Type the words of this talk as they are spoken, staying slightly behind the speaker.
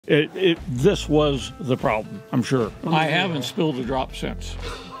This was the problem, I'm sure. I haven't spilled a drop since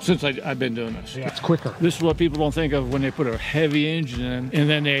I've been doing this. Yeah, it's quicker. This is what people don't think of when they put a heavy engine in, and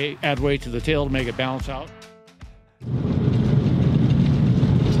then they add weight to the tail to make it balance out.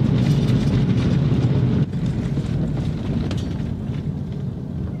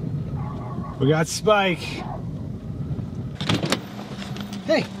 We got Spike.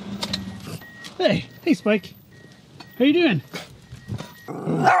 Hey. Hey, Spike. How you doing?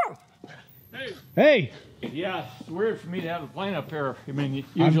 Hey. Yeah, it's weird for me to have a plane up here. I mean,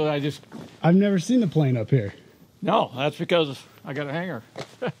 usually I've never seen the plane up here. No, that's because I got a hangar.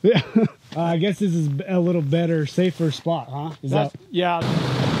 Yeah. I guess this is a little better, safer spot, huh? Yeah.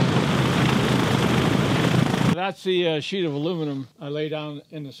 That's the sheet of aluminum I lay down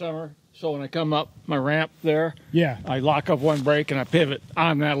in the summer. So when I come up my ramp there, yeah, I lock up one brake and I pivot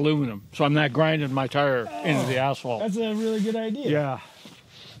on that aluminum. So I'm not grinding my tire into the asphalt. That's a really good idea. Yeah.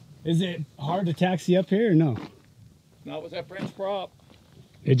 Is it hard to taxi up here or no? Not with that Prince prop.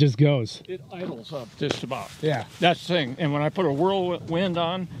 It just goes. It idles up just about. Yeah. That's the thing. And when I put a whirlwind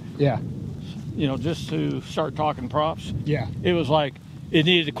on, yeah, you know, just to start talking props, yeah, it was like it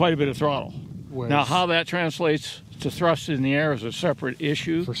needed quite a bit of throttle. Whereas, now, how that translates to thrust in the air is a separate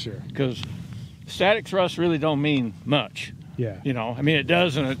issue. For sure. Because static thrust really don't mean much. Yeah. You know, I mean, it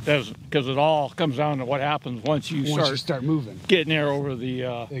does and it doesn't, because it all comes down to what happens once you start moving. Getting air over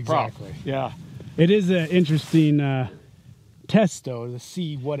the exactly. prop. Yeah. It is an interesting test, though, to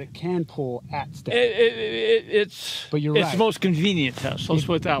see what it can pull at static. It's the most convenient test. Let's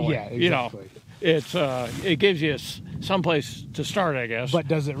put it that way. Yeah, exactly. You know, it gives you some place to start, I guess. But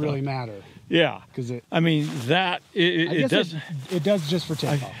does it really matter? Yeah, because I mean it does. It does just for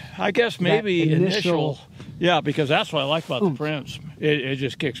takeoff. I guess maybe initial. Yeah, because that's what I like about the Prince. It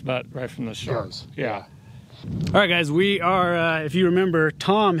just kicks butt right from the start. Yeah. All right, guys, we are. If you remember,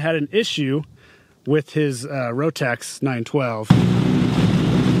 Tom had an issue with his Rotax 912.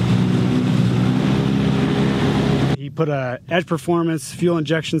 He put a Edge Performance fuel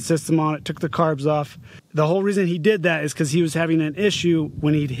injection system on it, took the carbs off. The whole reason he did that is because he was having an issue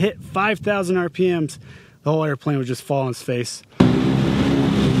when he'd hit 5,000 RPMs, the whole airplane would just fall on his face.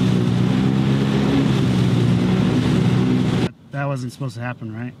 That wasn't supposed to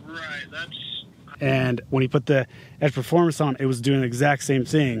happen, right? Right, and when he put the Edge Performance on, it was doing the exact same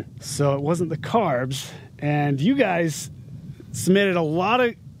thing. So it wasn't the carbs. And you guys submitted a lot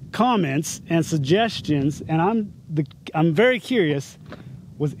of comments and suggestions, and I'm very curious,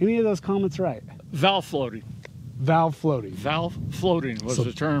 was any of those comments right? Valve floating. Valve floating. Valve floating was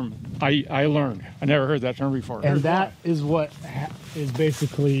the term I learned. I never heard that term before. And that is what is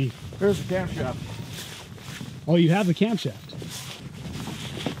basically... There's the camshaft. Oh, you have the camshaft.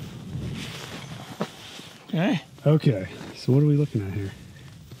 Okay. Okay. So what are we looking at here?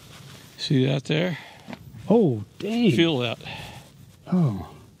 See that there? Oh, dang. Feel that. Oh,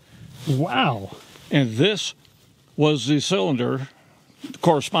 wow. And this was the cylinder,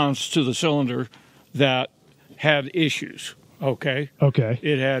 corresponds to the cylinder that had issues. Okay. Okay.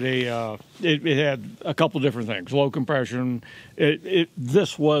 It had it had a couple different things. Low compression.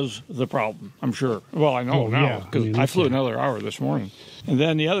 This was the problem, I'm sure. Well, I know now because I flew another hour this morning. And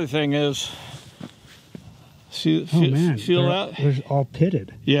then the other thing is, feel that? They're all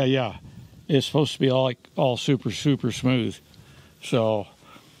pitted. Yeah, yeah. It's supposed to be all super smooth. So,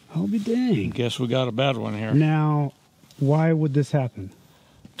 I'll be dang. Guess we got a bad one here. Now, why would this happen?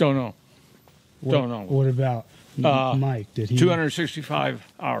 Don't know. Don't know. What about Mike? Did he? 265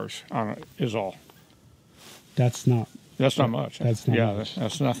 hours on it is all. That's not much. That's not much.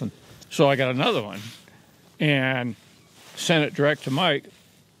 That's nothing. So I got another one and sent it direct to Mike.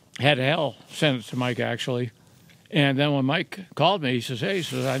 Had Hal send it to Mike, actually. And then when Mike called me, he says, hey,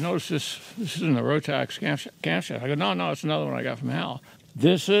 I noticed this isn't a Rotax camshaft. I go, no, it's another one I got from Hal.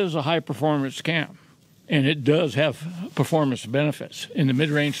 This is a high-performance cam, and it does have performance benefits in the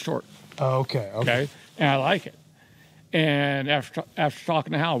mid-range torque. Oh, okay. And I like it. And after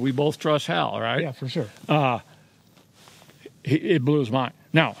talking to Hal, we both trust Hal, right? Yeah, for sure. It blew his mind.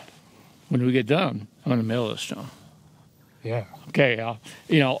 Now, when we get done, I'm going to mail this to him. Yeah. Okay,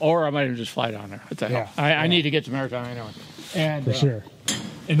 or I might even just fly down there. What the hell? I need to get to Maritime anyway. And for sure.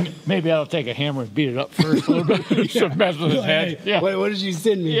 And maybe I'll take a hammer and beat it up first a little bit. So mess with his head. Hey, yeah. What did you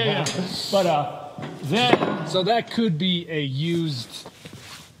send me? Yeah. But then... So that could be a used...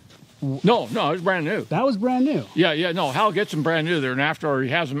 No, it was brand new. That was brand new? Yeah, no. Hal gets them brand new. They're an after, or he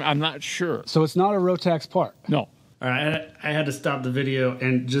has them. I'm not sure. So it's not a Rotax part? No. All right, I had to stop the video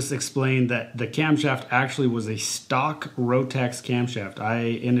and just explain that the camshaft actually was a stock Rotax camshaft.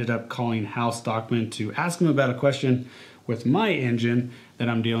 I ended up calling Hal Stockman to ask him about a question with my engine that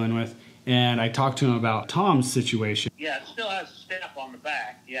I'm dealing with, and I talked to him about Tom's situation. Yeah, it still has a step on the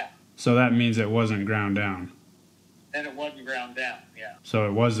back, yeah. So that means it wasn't ground down. And it wasn't ground down, yeah. So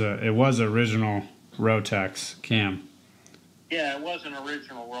it was original Rotax cam. Yeah, it was an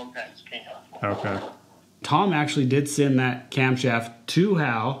original Rotax cam. Okay. Tom actually did send that camshaft to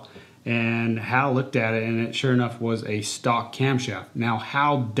Hal, and Hal looked at it, and it sure enough was a stock camshaft. Now,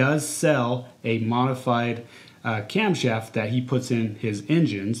 Hal does sell a modified camshaft that he puts in his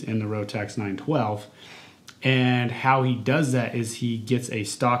engines in the Rotax 912, and how he does that is he gets a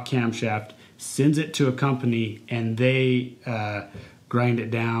stock camshaft, sends it to a company, and they grind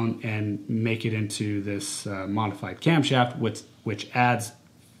it down and make it into this modified camshaft, which adds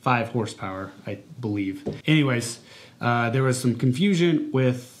 5 horsepower, I believe. Anyways, there was some confusion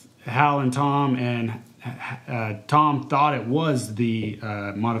with Hal and Tom, and Tom thought it was the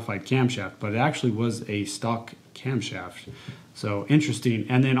modified camshaft, but it actually was a stock camshaft. So interesting.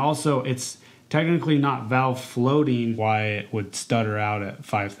 And then also, it's technically not valve floating, why it would stutter out at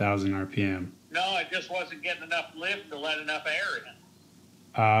 5,000 RPM. No, it just wasn't getting enough lift to let enough air in it.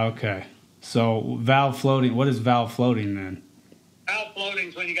 Okay. So valve floating, what is valve floating then? Valve floating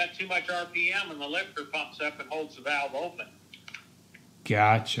is when you got too much RPM and the lifter pumps up and holds the valve open.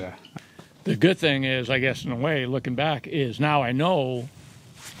 Gotcha. The good thing is, I guess, in a way, looking back, is now I know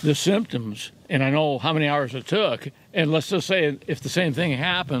the symptoms and I know how many hours it took. And let's just say if the same thing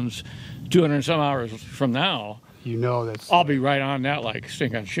happens 200 and some hours from now, You know that's... I'll be right on that like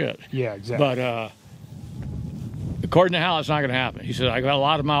stinking shit. Yeah, exactly. But according to Hal, it's not going to happen. He said, I got a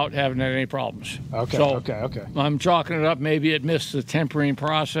lot of them out, haven't had any problems. Okay, so okay. I'm chalking it up. Maybe it missed the tempering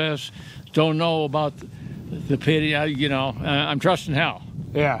process. Don't know about the pity. I'm trusting Hal.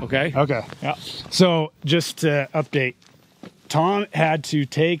 Yeah. Okay? Okay. Yeah. So just to update, Tom had to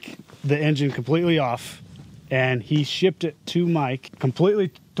take the engine completely off, and he shipped it to Mike,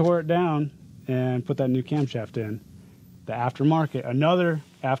 completely tore it down, and put that new camshaft in. The aftermarket, another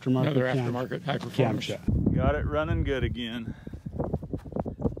aftermarket high performance camshaft. Got it running good again.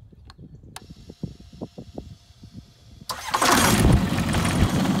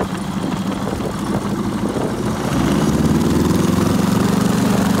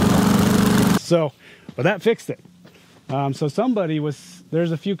 So, but that fixed it. So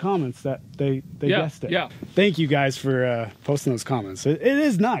there's a few comments that they guessed it. Yeah. Thank you guys for posting those comments. It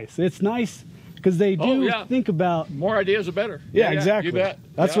is nice. It's nice because they do think about... More ideas are better. Yeah, exactly. You bet.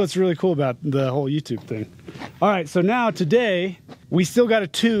 That's what's really cool about the whole YouTube thing. All right, so now today, we still got to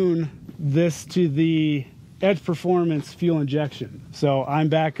tune this to the Edge Performance fuel injection. So I'm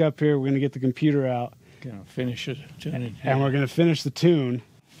back up here. We're going to get the computer out. Gonna finish it. And we're going to finish the tune.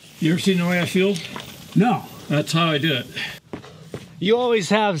 You ever seen the way I feel? No. That's how I do it. You always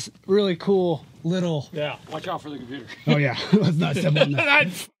have really cool little... Yeah, watch out for the computer. Oh, yeah. Let's not step on that. I'd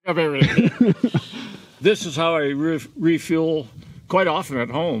f up everything. This is how I refuel quite often at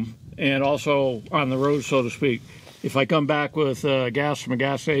home and also on the road, so to speak. If I come back with gas from a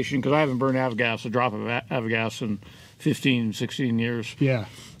gas station, because I haven't burned a drop of gas in 15, 16 years. Yeah.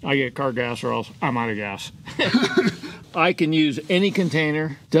 I get car gas or else I'm out of gas. I can use any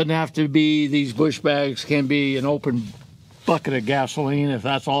container. Doesn't have to be these bush bags. Can be an open bucket of gasoline if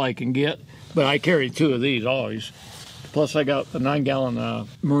that's all I can get. But I carry 2 of these always. Plus I got a 9-gallon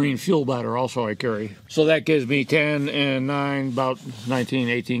marine fuel bladder also I carry. So that gives me 10 and 9, about 19,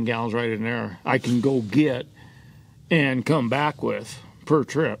 18 gallons right in there. I can go get and come back with per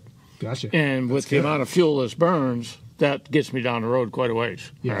trip. Gotcha. And with the amount of fuel this burns, that gets me down the road quite a ways.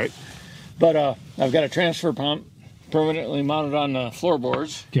 Yeah. All right. But I've got a transfer pump permanently mounted on the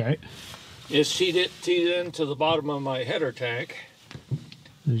floorboards. Okay. It's teed into the bottom of my header tank.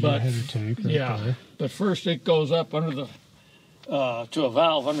 There's your header tank right there. But first it goes up under the to a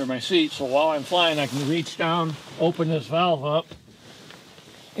valve under my seat. So while I'm flying, I can reach down, open this valve up,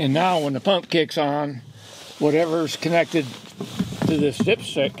 and now when the pump kicks on, whatever's connected to this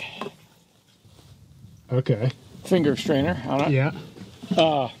dipstick, finger strainer on it.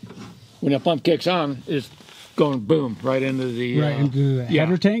 Yeah. When the pump kicks on, it's going boom right into the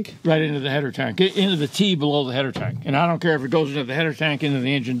header tank. Right into the header tank, into the T below the header tank. And I don't care if it goes into the header tank, into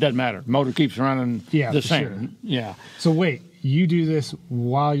the engine, doesn't matter. The motor keeps running the same. Sure. Yeah. So wait, you do this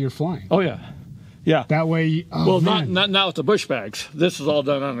while you're flying? Oh yeah. Yeah. That way. Not with the bush bags. This is all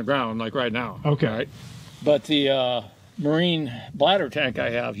done on the ground, like right now. Okay. Right? But the marine bladder tank I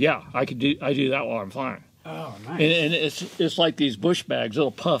have, I do that while I'm flying. Oh, nice. And it's like these bush bags. It'll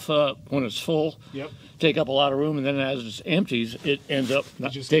puff up when it's full. Yep. Take up a lot of room, and then as it empties, it ends up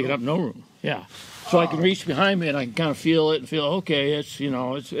taking up no room. Yeah. So I can reach behind me and I can kind of feel it and feel, okay,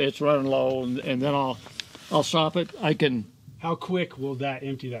 it's running low, and then I'll I'll stop it. I can How quick will that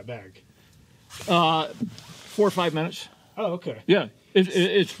empty that bag? 4 or 5 minutes. Oh, okay. Yeah,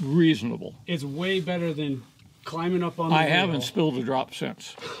 it's reasonable. It's way better than climbing up on the I wheel. haven't spilled a drop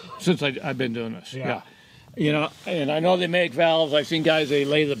since I've been doing this. Yeah. Yeah. You know, and I know they make valves. I've seen guys, they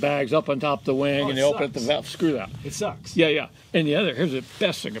lay the bags up on top of the wing and they open up the valve. Screw that. It sucks. Yeah, yeah. And here's the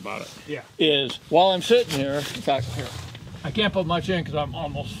best thing about it. Yeah. Is while I'm sitting here, in fact, here, I can't put much in because I'm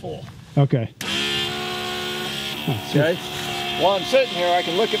almost full. Okay. Okay? While I'm sitting here, I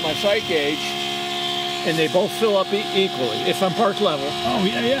can look at my sight gauge and they both fill up equally if I'm parked level. Oh,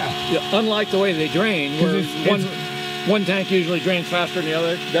 yeah. Yeah, unlike the way they drain, where one tank usually drains faster than the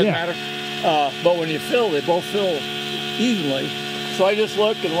other. Doesn't matter. But when you fill, they both fill evenly. So I just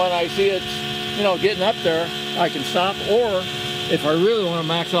look, and when I see it's, you know, getting up there, I can stop. Or if I really want to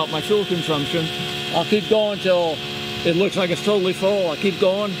max out my fuel consumption, I'll keep going till it looks like it's totally full. I'll keep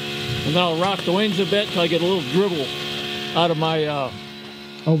going, and then I'll rock the wings a bit till I get a little dribble out of my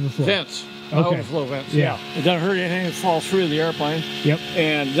Overflow. vents. Okay. Overflow vents. Yeah. It doesn't hurt anything. It falls free of the airplane. Yep.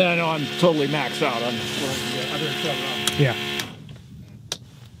 And then I'm totally maxed out. Yeah.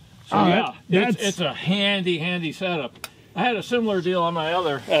 So Oh, yeah, it's a handy setup. I had a similar deal on my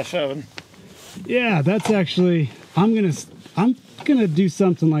other S7. Yeah, that's actually, I'm gonna do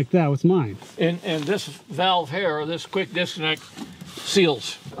something like that with mine. And this valve here, this quick disconnect,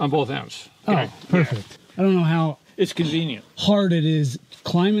 seals on both ends. Okay? Oh, perfect. Yeah. I don't know how It's convenient. hard it is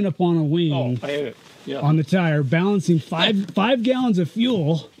climbing up on a wing Oh, I hate it. Yeah. on the tire, balancing five gallons of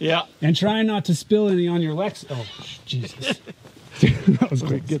fuel, Yeah. and trying not to spill any on your Lex. Oh, Jesus. That was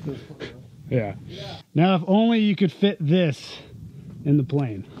quick. Get this. Yeah. Now, if only you could fit this in the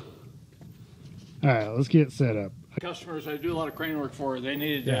plane. All right, let's get it set up. Customers I do a lot of crane work for, they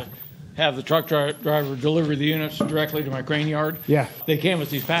needed to have the truck driver deliver the units directly to my crane yard. Yeah. They came with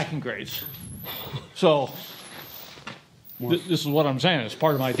these packing crates. So this is what I'm saying. It's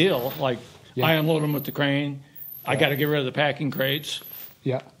part of my deal. Like, I unload them with the crane. I got to get rid of the packing crates.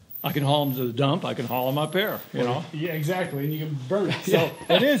 Yeah. I can haul them to the dump. I can haul them up here, you know. Yeah, exactly. And you can burn it. So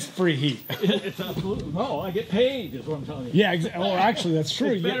it is free heat. It's absolutely, no, I get paid is what I'm telling you. Yeah, well, actually, that's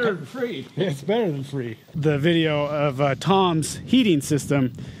true. It's better than free. It's better than free. The video of Tom's heating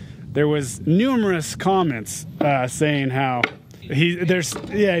system, there was numerous comments saying how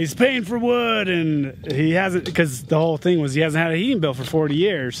he's paying for wood and he hasn't, because the whole thing was he hasn't had a heating bill for 40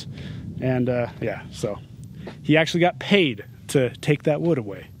 years. And so he actually got paid to take that wood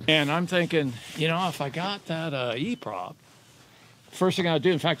away. And I'm thinking, you know, if I got that E-prop, first thing I'll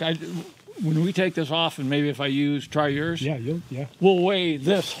do, in fact, when we take this off and maybe if I try yours, we'll weigh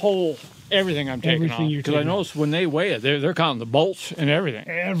this whole, everything I'm taking off. Because I notice when they weigh it, they're counting the bolts and everything.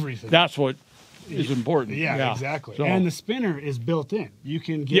 Everything. That's what is important. Yeah, exactly. So, and the spinner is built in. You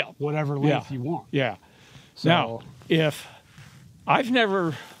can get whatever length you want. Yeah. So, now, if I've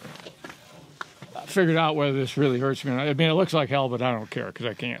never figured out whether this really hurts me. I mean, it looks like hell, but I don't care because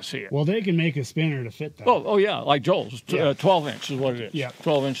I can't see it. Well, they can make a spinner to fit that. Oh yeah, like Joel's. 12 inch is what it is. Yeah.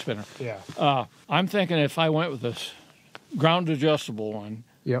 12-inch spinner. Yeah. I'm thinking if I went with this ground adjustable one.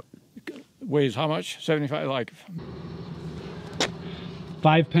 Yep. Weighs how much? 75, like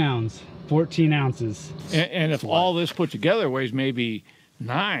 5 pounds, 14 ounces. And if all this put together weighs maybe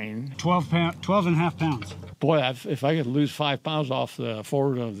 12 and a half pounds. Boy, if I could lose 5 pounds off the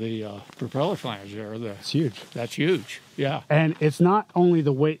forward of the propeller flange there, it's huge. That's huge. Yeah. And it's not only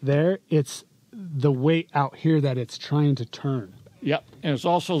the weight there; it's the weight out here that it's trying to turn. Yep. And it's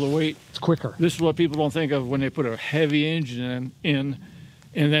also the weight. It's quicker. This is what people don't think of when they put a heavy engine in,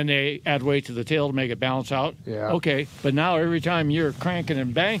 and then they add weight to the tail to make it balance out. Yeah. Okay. But now every time you're cranking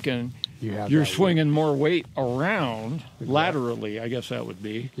and banking, you're swinging more weight around laterally. I guess that would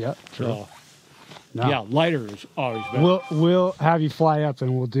be. Yep. True. So, yeah, lighter is always better. We'll have you fly up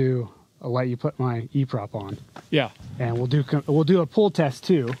and I'll let you put my E-prop on. Yeah. And we'll do a pull test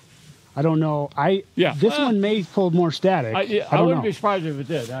too. I don't know. This one may pull more static. I wouldn't be surprised if it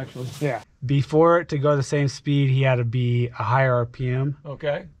did, actually. Yeah. Before, to go the same speed, he had to be a higher RPM.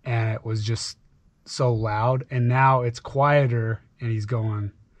 Okay. And it was just so loud. And now it's quieter and he's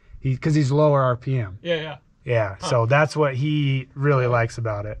going, because he's lower RPM. Yeah. Yeah, so that's what he really likes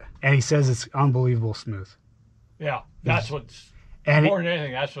about it. And he says it's unbelievable smooth. Yeah, that's what's, more than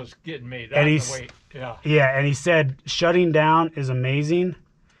anything, that's what's getting me. That's the weight, Yeah, and he said shutting down is amazing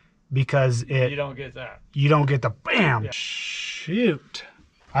because you don't get that. You don't get the bam. Yeah. Shoot.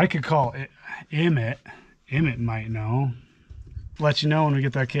 I could call it Emmett. Emmett might know. Let you know when we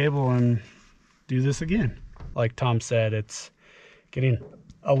get that cable and do this again. Like Tom said, it's getting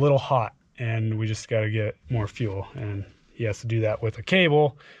a little hot. And we just got to get more fuel, and he has to do that with a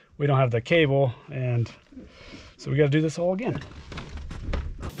cable, we don't have the cable, and so we got to do this all again.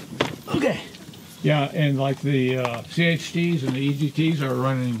 Okay. Yeah, and like the CHTs and the EGTs are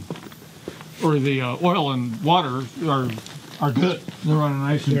running, or the oil and water are good. They're running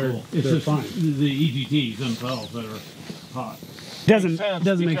nice and cool. It's just fine. The EGTs themselves that are hot.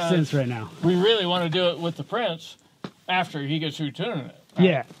 Doesn't make sense right now. We really want to do it with the Prince after he gets through tuning it. Right?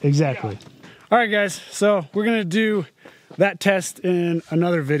 Yeah, exactly. Yeah. All right, guys. So we're gonna do that test in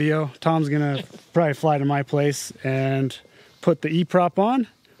another video. Tom's gonna probably fly to my place and put the E-prop on.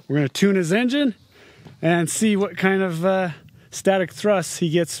 We're gonna tune his engine and see what kind of static thrusts he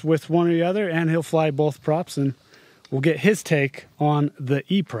gets with one or the other, and he'll fly both props, and we'll get his take on the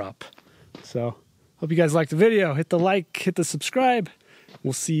E-prop. So hope you guys liked the video. Hit the like, hit the subscribe.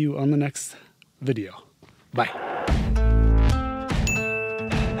 We'll see you on the next video. Bye.